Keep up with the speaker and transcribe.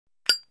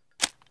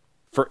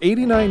For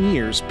 89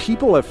 years,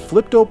 people have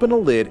flipped open a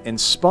lid and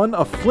spun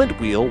a flint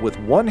wheel with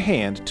one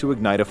hand to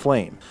ignite a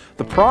flame.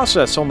 The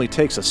process only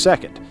takes a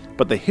second,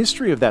 but the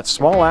history of that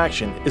small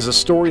action is a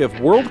story of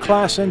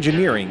world-class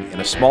engineering in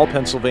a small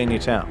Pennsylvania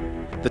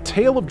town. The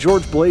tale of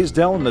George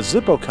Blaisdell and the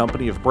Zippo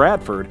Company of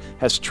Bradford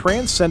has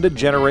transcended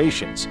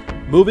generations,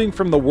 moving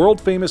from the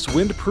world-famous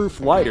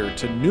windproof lighter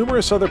to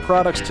numerous other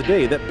products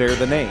today that bear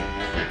the name.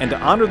 And to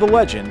honor the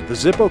legend, the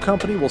Zippo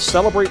Company will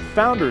celebrate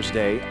Founders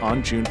Day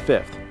on June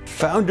 5th.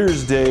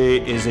 Founders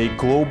Day is a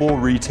global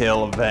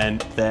retail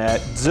event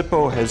that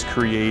Zippo has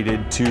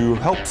created to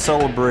help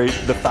celebrate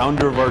the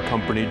founder of our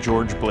company,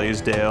 George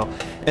Blaisdell,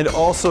 and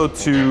also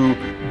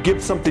to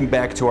give something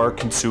back to our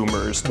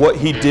consumers. What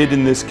he did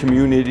in this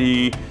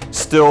community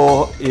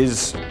still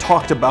is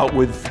talked about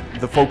with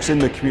the folks in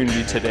the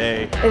community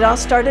today. It all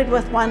started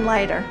with one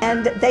lighter,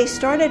 and they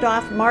started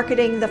off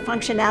marketing the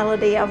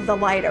functionality of the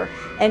lighter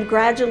and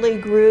gradually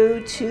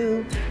grew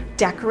to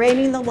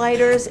decorating the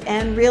lighters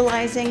and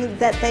realizing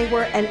that they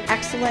were an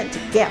excellent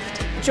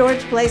gift.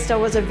 George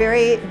Blaisdell was a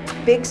very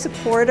big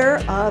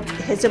supporter of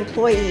his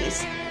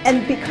employees,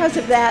 and because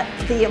of that,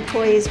 the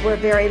employees were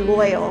very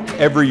loyal.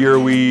 Every year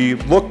we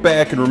look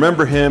back and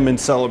remember him and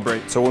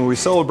celebrate. So when we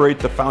celebrate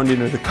the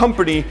founding of the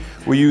company,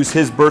 we use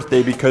his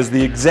birthday because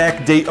the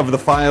exact date of the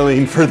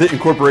filing for the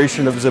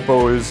incorporation of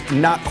Zippo is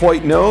not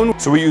quite known.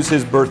 So we use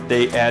his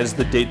birthday as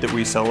the date that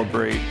we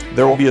celebrate.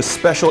 There will be a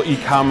special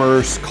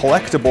e-commerce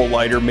collectible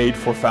lighter made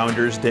for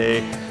Founders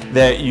Day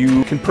that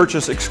you can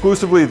purchase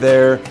exclusively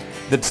there.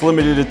 That's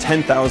limited to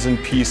 10,000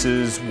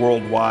 pieces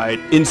worldwide.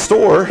 In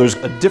store, there's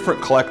a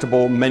different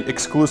collectible meant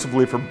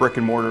exclusively for brick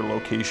and mortar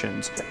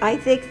locations. I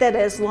think that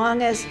as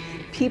long as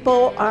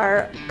people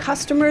are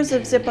customers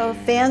of Zippo,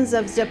 fans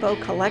of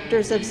Zippo,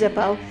 collectors of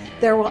Zippo,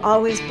 there will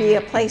always be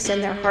a place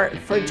in their heart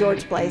for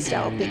George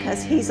Blaisdell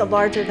because he's a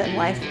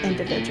larger-than-life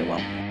individual.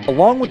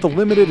 Along with the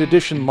limited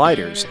edition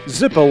lighters,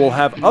 Zippo will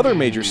have other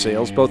major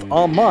sales both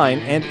online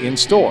and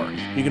in-store.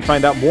 You can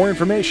find out more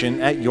information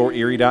at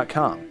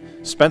YourErie.com.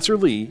 Spencer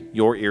Lee,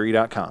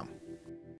 YourErie.com.